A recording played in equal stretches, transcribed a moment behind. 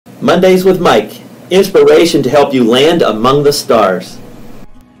Mondays with Mike, inspiration to help you land among the stars.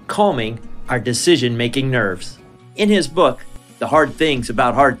 Calming our decision-making nerves. In his book, The Hard Things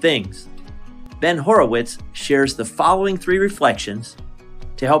About Hard Things, Ben Horowitz shares the following 3 reflections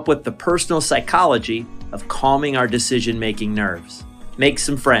to help with the personal psychology of calming our decision-making nerves. Make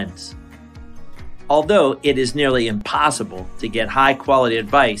some friends. Although it is nearly impossible to get high-quality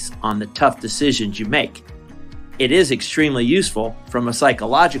advice on the tough decisions you make, it is extremely useful from a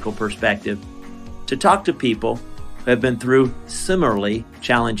psychological perspective to talk to people who have been through similarly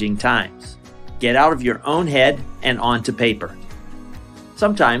challenging times. Get out of your own head and onto paper.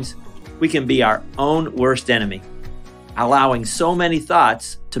 Sometimes we can be our own worst enemy, allowing so many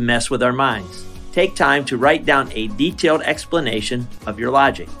thoughts to mess with our minds. Take time to write down a detailed explanation of your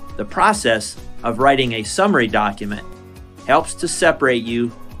logic. The process of writing a summary document helps to separate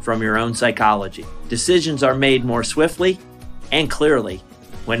you from your own psychology. Decisions are made more swiftly and clearly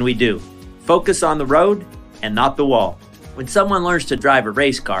when we do. Focus on the road and not the wall. When someone learns to drive a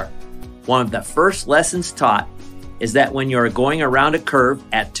race car, one of the first lessons taught is that when you're going around a curve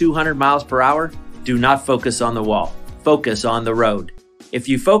at 200 miles per hour, do not focus on the wall. Focus on the road. If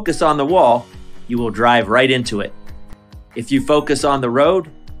you focus on the wall, you will drive right into it. If you focus on the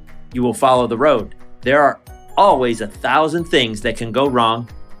road, you will follow the road. There are always 1,000 things that can go wrong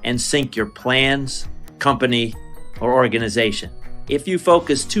and sink your plans, company, or organization. If you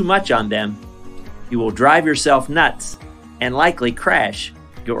focus too much on them, you will drive yourself nuts and likely crash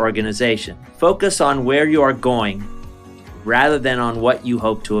your organization. Focus on where you are going rather than on what you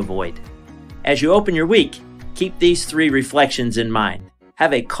hope to avoid. As you open your week, keep these 3 reflections in mind.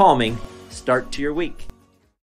 Have a calming start to your week.